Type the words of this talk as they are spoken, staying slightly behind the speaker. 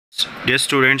Dear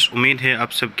students, उम्मीद है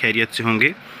आप सब खैरियत से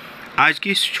होंगे। आज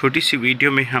की इस छोटी सी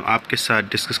वीडियो में हम आपके साथ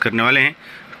डिस्कस करने वाले हैं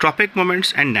tropic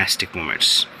moments and nastic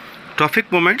moments.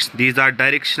 Tropic moments, these are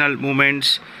directional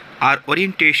moments are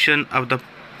orientation of the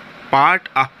part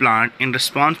of plant in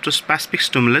response to specific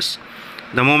stimulus.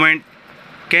 The movement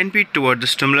can be toward the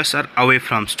stimulus or away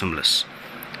from stimulus.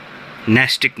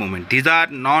 Nastic movement, these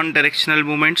are non-directional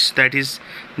movements, that is,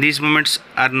 these movements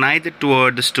are neither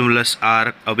toward the stimulus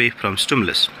or away from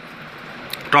stimulus.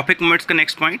 Tropic movements ka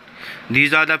next point,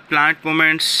 these are the plant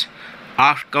movements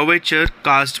of curvature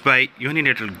caused by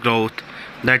unilateral growth,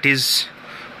 that is,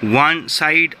 one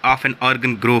side of an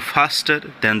organ grow faster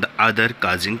than the other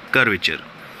causing curvature.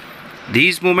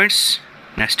 These movements,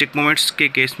 nastic movements के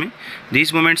case में,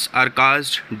 these movements are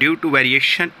caused due to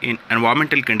variation in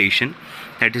environmental condition,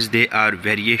 that is, they are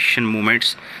variation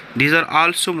movements. These are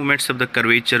also movements of the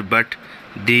curvature, but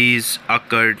these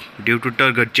occurred due to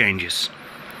turgid changes.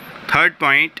 Third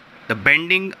point, the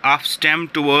bending of stem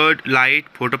toward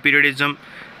light, photoperiodism,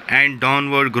 and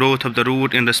downward growth of the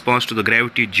root in response to the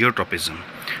gravity, geotropism.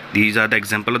 These are the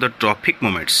example of the tropic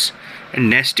movements. And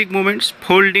nastic movements,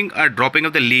 folding or dropping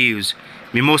of the leaves,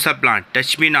 mimosa plant,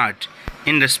 touch me not,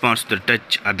 in response to the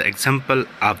touch, are the example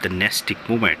of the nastic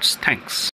movements. Thanks.